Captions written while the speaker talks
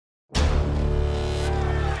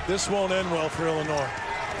This won't end well for Illinois.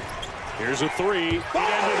 Here's a three. It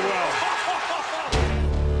ended well.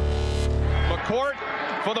 McCourt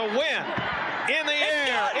for the win. In the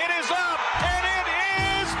air. It is up. And it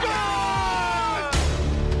is gone!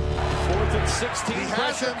 4th and 16.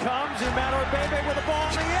 Pressure comes. Emmanuel Bebe with the ball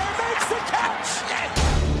in the air. Makes the catch. Yes!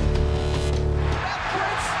 That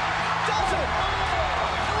Prince does it.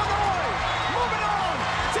 Illinois moving on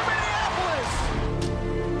to Minneapolis.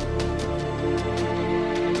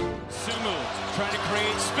 Sumu trying to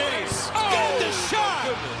create space. Got the shot!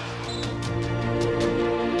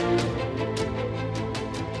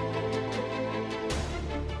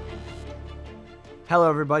 Hello,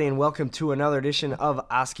 everybody, and welcome to another edition of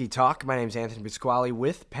Oskee Talk. My name is Anthony Pasquale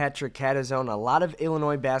with Patrick Catazone. A lot of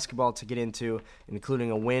Illinois basketball to get into, including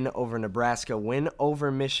a win over Nebraska, win over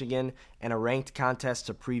Michigan, and a ranked contest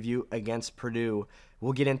to preview against Purdue.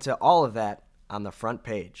 We'll get into all of that on the front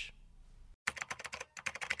page.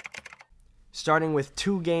 Starting with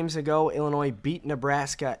 2 games ago, Illinois beat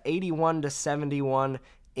Nebraska 81-71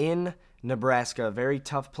 in Nebraska. A very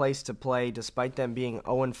tough place to play, despite them being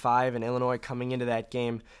 0-5, and Illinois coming into that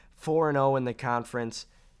game 4-0 in the conference.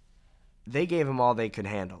 They gave them all they could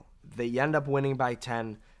handle. They end up winning by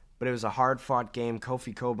 10, but it was a hard-fought game.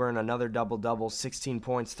 Kofi Coburn, another double-double, 16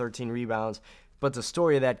 points, 13 rebounds. But the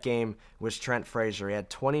story of that game was Trent Frazier. He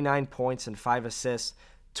had 29 points and 5 assists.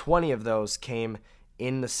 20 of those came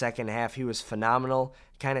in the second half. He was phenomenal,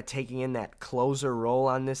 kind of taking in that closer role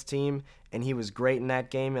on this team, and he was great in that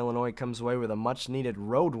game. Illinois comes away with a much-needed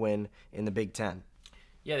road win in the Big Ten.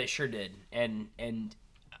 Yeah, they sure did. And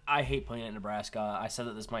I hate playing at Nebraska. I said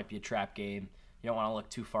that this might be a trap game. You don't want to look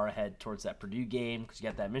too far ahead towards that Purdue game because you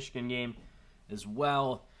got that Michigan game as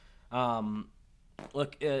well.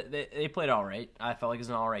 Look, they played all right. I felt like it was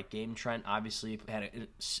an all right game. Trent obviously had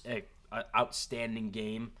an outstanding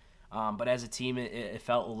game. But as a team, it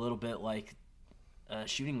felt a little bit like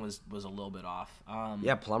shooting was a little bit off.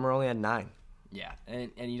 Yeah, Plummer only had 9. Yeah,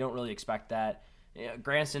 and you don't really expect that.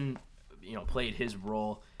 Granson, played his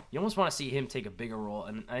role. You almost want to see him take a bigger role,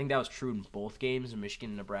 and I think that was true in both games, the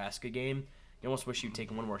Michigan and Nebraska game. You almost wish you'd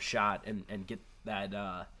take one more shot and get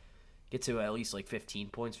that get to at least like 15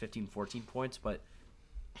 points, 14 points, but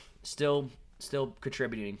still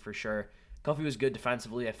contributing for sure. Kofi was good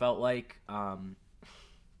defensively, I felt like.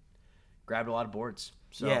 Grabbed a lot of boards.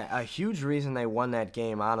 So. Yeah, a huge reason they won that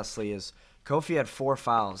game, honestly, is Kofi had 4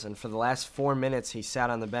 fouls, and for the last 4 minutes he sat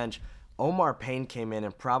on the bench. Omar Payne came in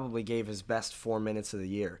and probably gave his best 4 minutes of the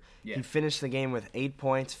year. Yeah. He finished the game with 8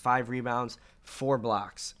 points, 5 rebounds, 4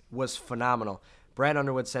 blocks. Was phenomenal. Brad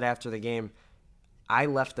Underwood said after the game, I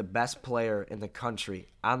left the best player in the country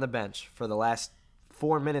on the bench for the last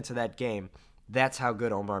 4 minutes of that game. That's how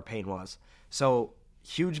good Omar Payne was. So,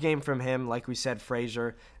 huge game from him. Like we said,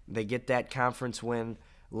 Frazier, they get that conference win.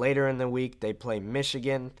 Later in the week, they play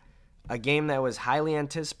Michigan, a game that was highly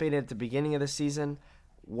anticipated at the beginning of the season.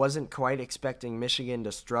 Wasn't quite expecting Michigan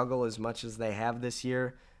to struggle as much as they have this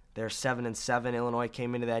year. They're 7-7. Illinois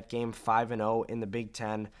came into that game 5-0 in the Big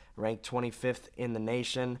Ten, ranked 25th in the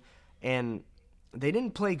nation. And they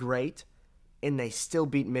didn't play great, and they still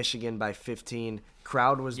beat Michigan by 15.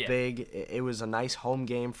 Crowd was big. It was a nice home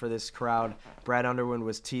game for this crowd. Brad Underwood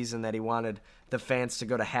was teasing that he wanted the fans to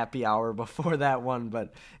go to happy hour before that one,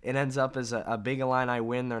 but it ends up as a big Illini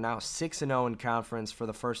win. They're now 6-0 in conference for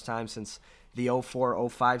the first time since the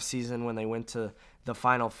 04-05 season when they went to the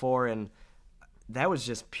Final Four, and that was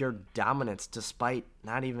just pure dominance despite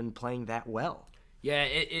not even playing that well. Yeah,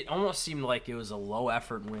 it almost seemed like it was a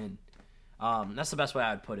low-effort win. That's the best way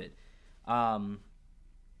I would put it. I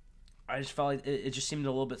just felt like it just seemed a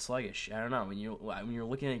little bit sluggish. I don't know. When you're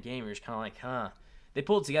looking at a game, you're just kind of like, huh. They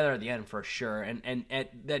pulled it together at the end for sure. And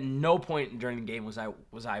at no point during the game was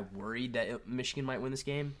I worried that Michigan might win this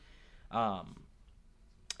game.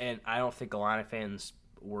 And I don't think Illini fans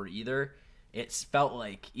were either. It felt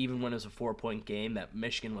like even when it was a 4-point game that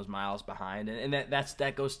Michigan was miles behind, and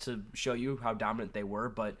that goes to show you how dominant they were.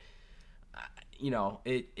 But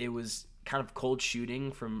it was kind of cold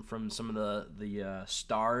shooting from some of the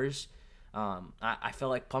stars. I feel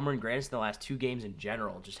like Plummer and Granson the last 2 games in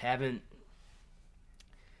general just haven't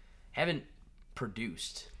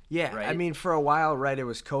produced. Yeah, right? I mean, for a while, right, it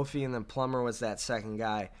was Kofi and then Plummer was that second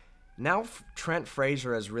guy. Now Trent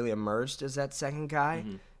Frazier has really emerged as that second guy.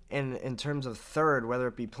 Mm-hmm. And in terms of third, whether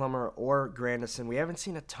it be Plummer or Grandison, we haven't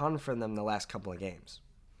seen a ton from them the last couple of games.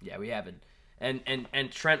 Yeah, we haven't.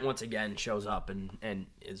 And Trent once again shows up and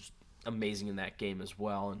is amazing in that game as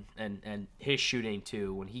well. And his shooting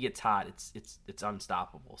too, when he gets hot, it's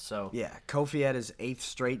unstoppable. So yeah, Kofi had his 8th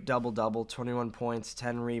straight double-double, 21 points,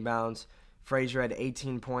 10 rebounds. Frazier had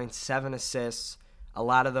 18 points, 7 assists. A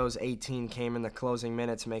lot of those 18 came in the closing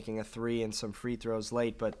minutes, making a 3 and some free throws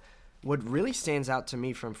late. But what really stands out to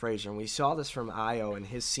me from Frazier, and we saw this from Io in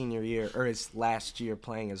his senior year, or his last year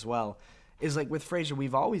playing as well, is like with Frazier,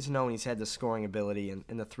 we've always known he's had the scoring ability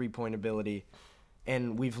and the three-point ability.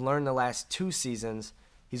 And we've learned the last 2 seasons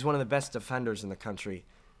he's one of the best defenders in the country.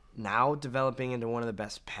 Now developing into one of the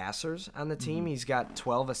best passers on the team. He's got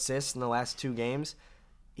 12 assists in the last 2 games.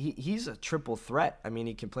 He's a triple threat. I mean,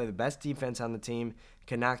 he can play the best defense on the team,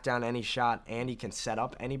 can knock down any shot, and he can set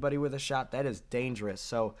up anybody with a shot. That is dangerous.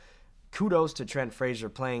 So kudos to Trent Frazier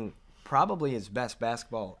playing probably his best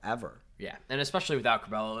basketball ever. Yeah, and especially without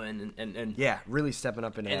Cabello and yeah, really stepping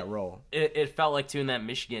up into that role. It felt like, too, in that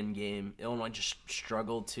Michigan game, Illinois just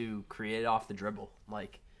struggled to create off the dribble.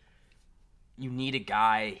 Like, you need a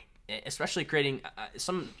guy, especially creating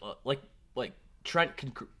some, like Trent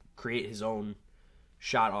can create his own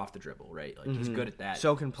shot off the dribble, right? Like, he's good at that.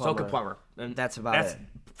 So can Plummer. And that's about it.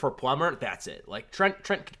 For Plummer, that's it. Like, Trent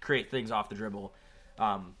could create things off the dribble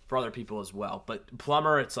for other people as well. But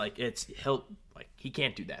Plummer, he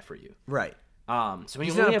can't do that for you. Right. So when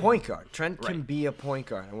he's not a point guard. Trent can be a point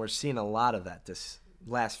guard, and we're seeing a lot of that this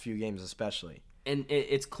last few games especially. And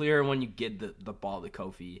it's clear when you get the ball to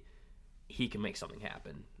Kofi, he can make something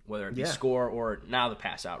happen, whether it be score or now the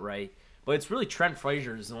pass out, right? But it's really Trent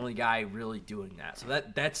Frazier is the only guy really doing that. So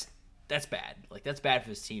that's bad. Like, that's bad for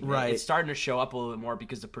his team. Right. It's starting to show up a little bit more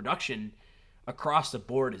because the production across the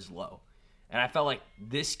board is low. And I felt like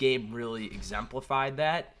this game really exemplified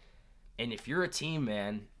that. And if you're a team,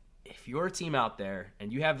 man, if you're a team out there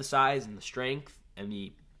and you have the size and the strength and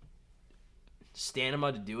the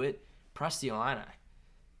stamina to do it, press the Illini.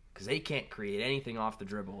 Because they can't create anything off the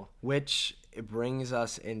dribble. Which brings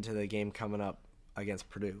us into the game coming up against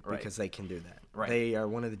Purdue, because they can do that. Right. They are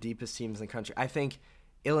one of the deepest teams in the country. I think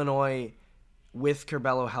Illinois, with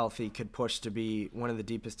Curbelo healthy, could push to be one of the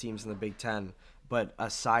deepest teams in the Big Ten. But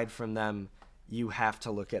aside from them, you have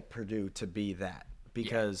to look at Purdue to be that.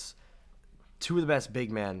 Because 2 of the best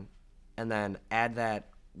big men, and then add that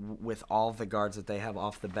with all the guards that they have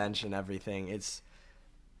off the bench and everything,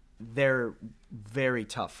 they're very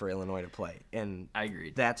tough for Illinois to play. And I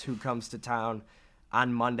agree. That's who comes to town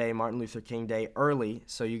on Monday, Martin Luther King Day, early.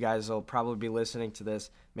 So you guys will probably be listening to this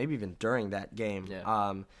maybe even during that game.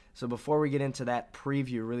 Yeah. So before we get into that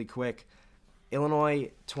preview really quick,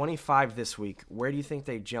 Illinois 25 this week. Where do you think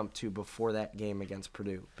they jump to before that game against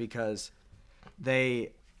Purdue? Because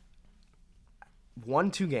they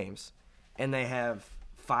won 2 games, and they have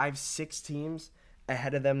 5-6 teams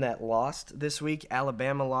ahead of them that lost this week.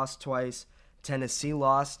 Alabama lost twice. Tennessee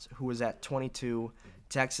lost, who was at 22.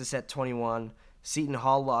 Texas at 21. Seton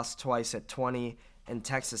Hall lost twice at 20. And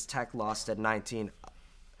Texas Tech lost at 19.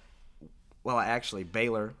 Well, actually,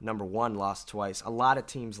 Baylor, number 1, lost twice. A lot of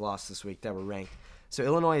teams lost this week that were ranked. So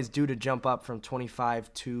Illinois is due to jump up from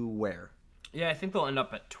 25 to where? Yeah, I think they'll end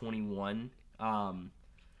up at 21.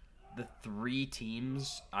 The 3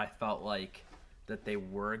 teams I felt like that they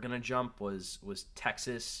were gonna jump was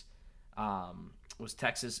Texas,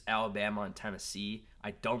 Alabama, and Tennessee.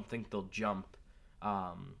 I don't think they'll jump.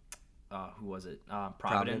 Who was it?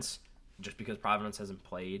 Providence, just because Providence hasn't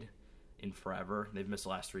played in forever. They've missed the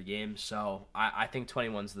last 3 games, so I think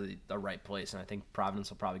 21's the right place, and I think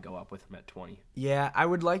Providence will probably go up with them at 20. Yeah, I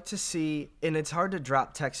would like to see, and it's hard to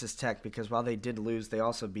drop Texas Tech because while they did lose, they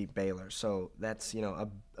also beat Baylor, so that's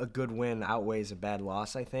a good win outweighs a bad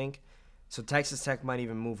loss, I think. So Texas Tech might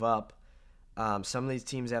even move up. Some of these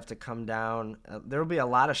teams have to come down. There will be a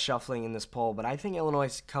lot of shuffling in this poll, but I think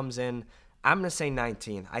Illinois comes in, I'm going to say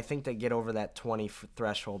 19. I think they get over that 20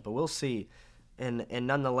 threshold, but we'll see. And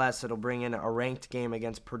nonetheless, it'll bring in a ranked game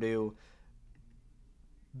against Purdue.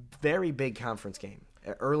 Very big conference game.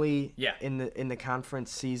 Early in the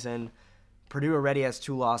conference season, Purdue already has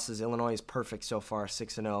 2 losses. Illinois is perfect so far,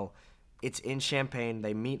 6-0. It's in Champaign.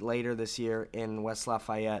 They meet later this year in West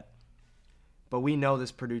Lafayette. But we know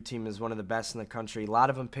this Purdue team is one of the best in the country. A lot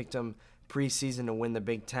of them picked them preseason to win the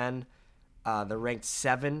Big Ten. They're ranked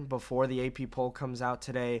 7 before the AP poll comes out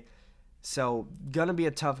today. So, going to be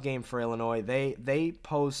a tough game for Illinois. They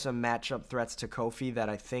pose some matchup threats to Kofi that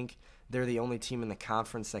I think they're the only team in the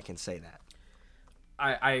conference that can say that.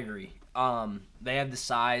 I agree. They have the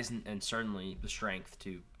size and certainly the strength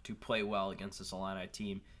to play well against this Illini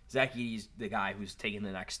team. Zach Edey's the guy who's taking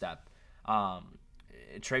the next step.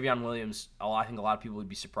 Travion Williams, I think a lot of people would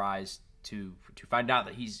be surprised to find out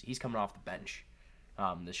that he's coming off the bench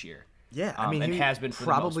this year. Yeah, I mean, he has been for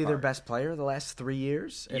probably the their best player the last 3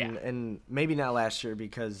 years. And, and maybe not last year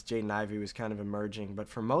because Jaden Ivey was kind of emerging. But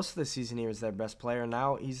for most of the season, he was their best player.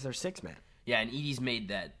 Now he's their 6th man. Yeah, and Edey's made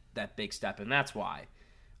that big step, and that's why.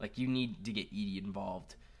 Like, you need to get Edey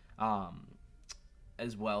involved,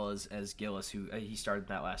 as well as Gillis, who he started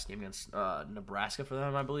that last game against Nebraska for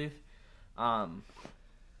them, I believe.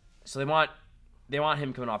 So they want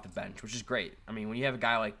him coming off the bench, which is great. I mean, when you have a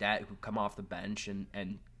guy like that who come off the bench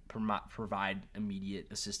and provide immediate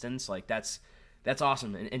assistance, like that's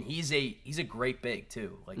awesome. And he's a great big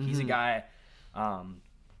too. Like he's a guy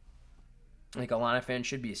like a lot of fans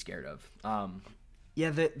should be scared of. Yeah,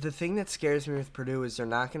 the thing that scares me with Purdue is they're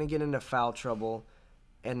not going to get into foul trouble,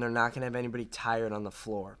 and they're not going to have anybody tired on the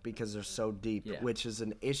floor because they're so deep, which is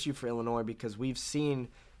an issue for Illinois because we've seen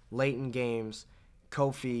late in games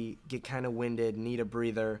Kofi get kind of winded, need a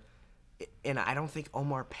breather, and I don't think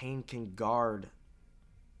Omar Payne can guard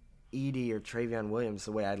Edey or Travion Williams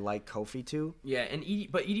the way I'd like Kofi to. Yeah, and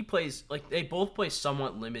Edey plays, like, they both play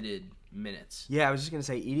somewhat limited minutes. Yeah, I was just going to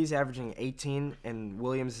say, Edey's averaging 18 and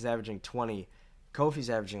Williams is averaging 20. Kofi's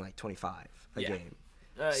averaging like 25 a game.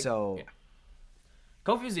 Kofi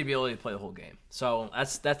has the ability to play the whole game. So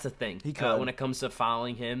that's the thing. He could. When it comes to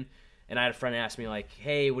fouling him, and I had a friend ask me, like,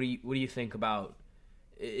 hey, what do you think about,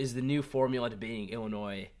 is the new formula to beating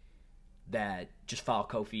Illinois that just foul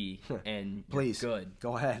Kofi and please you're good?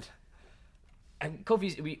 Go ahead. And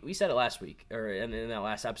Kofi's, we said it last week, or in that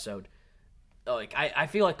last episode. Like, I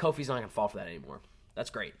feel like Kofi's not gonna fall for that anymore. That's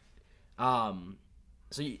great. So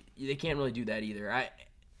they can't really do that either.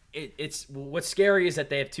 It's what's scary is that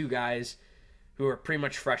they have two guys who are pretty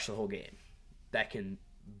much fresh the whole game that can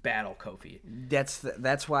battle Kofi.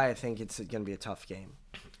 That's why I think it's gonna be a tough game.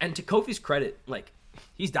 And to Kofi's credit, like,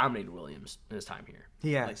 he's dominated Williams in his time here.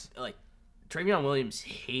 He has. Like Travion Williams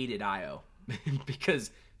hated Io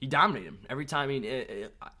because he dominated him every time. I mean,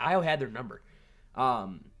 Io had their number,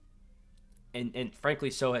 and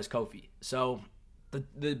frankly, so has Kofi. So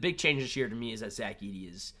the big change this year to me is that Zach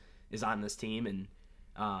Edey is on this team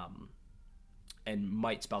and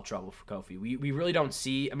might spell trouble for Kofi. We really don't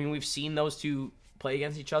see. I mean, we've seen those two play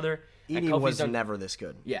against each other. Edey was never this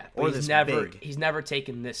good. Yeah, or he's this never big. He's never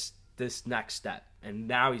taken this next step, and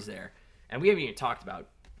now he's there. And we haven't even talked about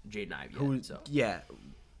Jaden Ivey yet.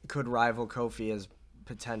 Could rival Kofi as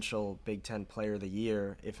potential Big Ten Player of the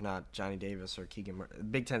Year, if not Johnny Davis or Keegan.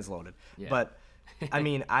 Big Ten's loaded. Yeah. But, I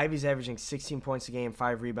mean, Ivey's averaging 16 points a game,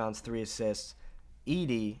 5 rebounds, 3 assists.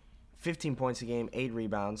 Edey, 15 points a game, 8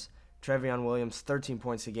 rebounds. Travion Williams, 13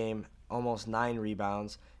 points a game, almost 9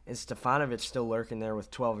 rebounds. And Stefanovic still lurking there with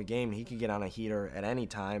 12 a game. He could get on a heater at any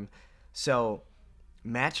time. So,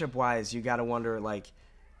 matchup-wise, you got to wonder, like,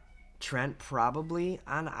 Trent probably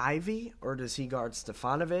on Ivey, or does he guard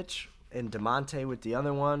Stefanovic and DeMonte with the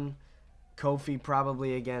other one? Kofi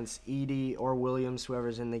probably against Edey or Williams,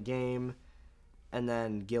 whoever's in the game. And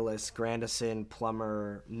then Gillis, Grandison,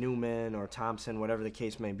 Plummer, Newman, or Thompson, whatever the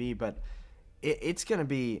case may be. But it's going to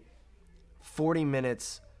be 40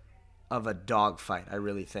 minutes of a dogfight, I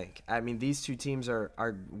really think. I mean, these two teams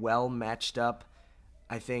are well matched up.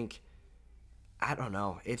 I think, I don't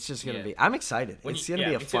know. It's just going to be – I'm excited. It's going to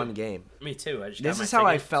be a fun game. Me too. This is how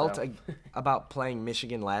I felt about playing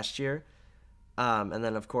Michigan last year. And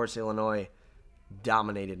then, of course, Illinois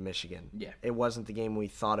dominated Michigan. Yeah. It wasn't the game we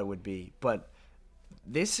thought it would be. But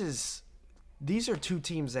these are two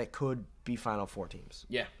teams that could be Final Four teams.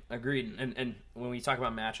 Yeah, agreed. And when we talk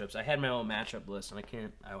about matchups, I had my own matchup list, and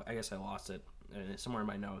I guess I lost it somewhere in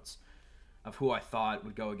my notes of who I thought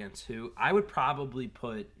would go against who. I would probably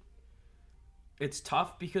put – it's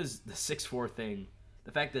tough because the 6'4" thing,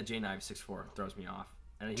 the fact that Jaden Ivey's 6'4" throws me off.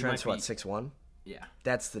 And Trent's what, 6'1"? Yeah.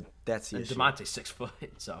 That's the issue. DeMonte's 6 foot.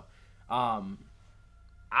 So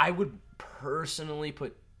I would personally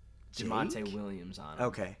put DeMonte Williams on him.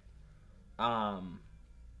 Okay. And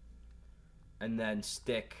then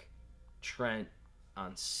stick Trent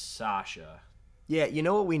on Sasha. Yeah, you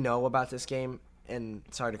know what we know about this game? And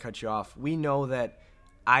sorry to cut you off. We know that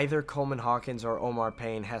either Coleman Hawkins or Omar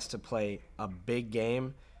Payne has to play a big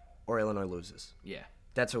game or Illinois loses. Yeah.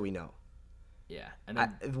 That's what we know. Yeah. And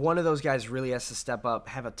then, one of those guys really has to step up,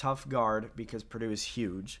 have a tough guard because Purdue is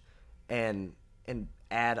huge, and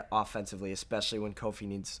add offensively, especially when Kofi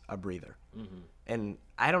needs a breather. Mm-hmm. And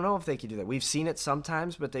I don't know if they could do that. We've seen it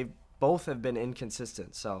sometimes, but they both have been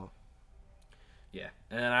inconsistent. So, yeah.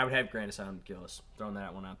 And then I would have Grandison and Gillis, throwing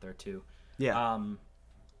that one out there too. Yeah.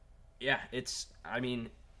 Yeah, it's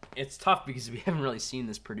tough because we haven't really seen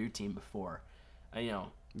this Purdue team before.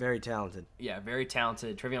 Very talented. Yeah, very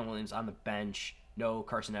talented. Travion Williams on the bench. No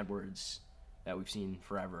Carson Edwards that we've seen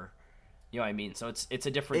forever. You know what I mean? So it's a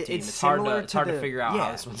different team. It's hard to figure out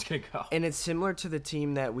how this one's going to go. And it's similar to the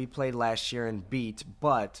team that we played last year and beat,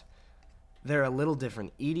 but they're a little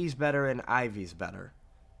different. Edey's better and Ivey's better,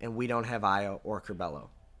 and we don't have Io or Curbelo.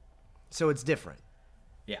 So it's different.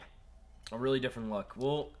 Yeah. A really different look.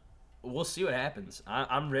 We'll see what happens.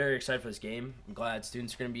 I'm very excited for this game. I'm glad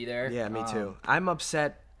students are going to be there. Yeah, me too. I'm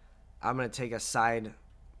upset. I'm going to take a side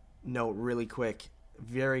note really quick,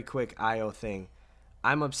 very quick IO thing.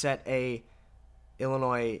 I'm upset,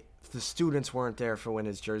 Illinois, the students weren't there for when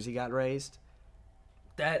his jersey got raised.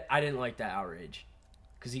 That I didn't like that outrage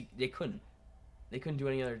because they couldn't. They couldn't do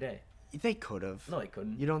any other day. They could have. No, they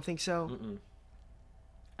couldn't. You don't think so? Mm-mm.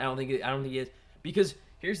 I don't think it is. Because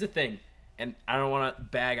here's the thing, and I don't want to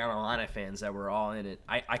bag on Illini fans that were all in it.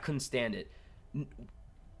 I couldn't stand it.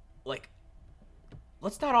 Like,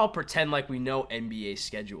 let's not all pretend like we know NBA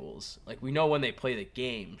schedules. Like, we know when they play the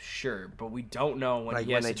game, sure, but we don't know when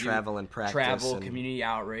they travel and practice. Travel, community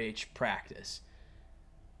outreach, practice.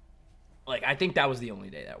 Like, I think that was the only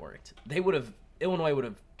day that worked. Illinois would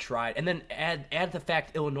have tried, and then add the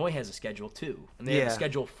fact Illinois has a schedule too, and they have a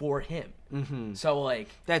schedule for him. Mm-hmm. So like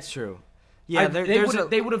that's true. Yeah,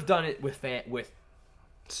 they would have done it with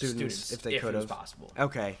students if they could have. It was possible.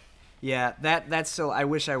 Okay, yeah, that's still. I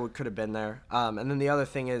wish I could have been there. And then the other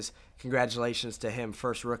thing is, congratulations to him,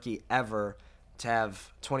 first rookie ever to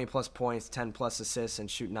have 20-plus points, 10-plus assists, and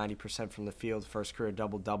shoot 90% from the field. First career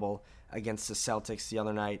double-double against the Celtics the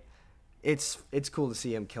other night. It's cool to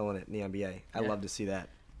see him killing it in the NBA. I love to see that.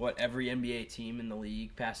 What, every NBA team in the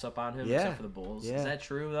league passed up on him except for the Bulls? Yeah. Is that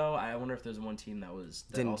true, though? I wonder if there's one team that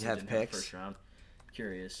didn't have picks. First round.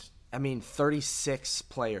 Curious. I mean, 36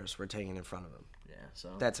 players were taken in front of him. Yeah,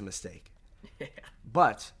 so that's a mistake. Yeah.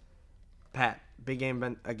 But, Pat, big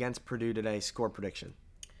game against Purdue today. Score prediction.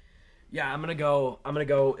 Yeah, I'm gonna go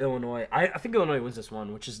Illinois. I think Illinois wins this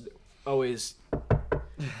one, which is always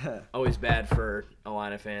bad for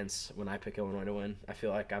Illini fans when I pick Illinois to win. I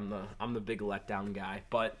feel like I'm the big letdown guy,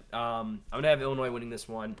 but I'm gonna have Illinois winning this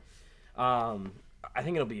one. I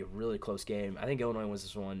think it'll be a really close game. I think Illinois wins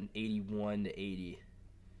this one 81-80.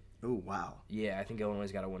 Oh wow! Yeah, I think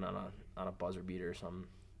Illinois got to win on a buzzer beater or something.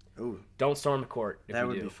 Ooh! Don't storm the court. That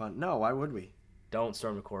would be fun. No, why would we? Don't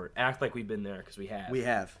storm the court. Act like we've been there because we have. We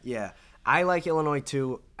have. Yeah, I like Illinois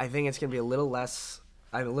too. I think it's gonna be a little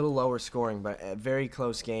lower scoring, but a very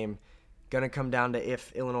close game. Going to come down to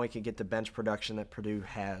if Illinois could get the bench production that Purdue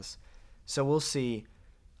has. So we'll see.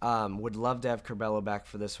 Would love to have Curbelo back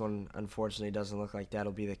for this one. Unfortunately, it doesn't look like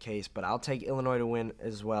that'll be the case. But I'll take Illinois to win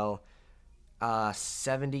as well.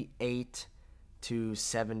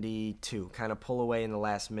 78-72. Kind of pull away in the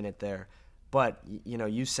last minute there. But,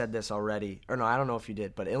 you said this already. Or no, I don't know if you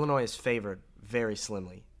did. But Illinois is favored very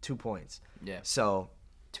slimly. 2 points. Yeah. So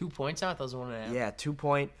 2 points out? That was 1.5. Yeah, 2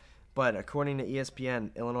 point. But according to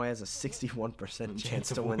ESPN, Illinois has a 61% chance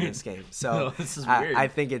to win this game. So no, this is weird. I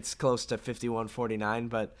think it's close to 51-49,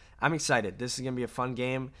 but I'm excited. This is going to be a fun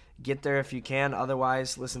game. Get there if you can.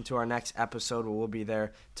 Otherwise, listen to our next episode where we'll be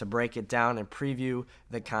there to break it down and preview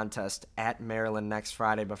the contest at Maryland next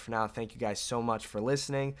Friday. But for now, thank you guys so much for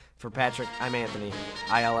listening. For Patrick, I'm Anthony.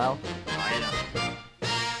 ILL. I know.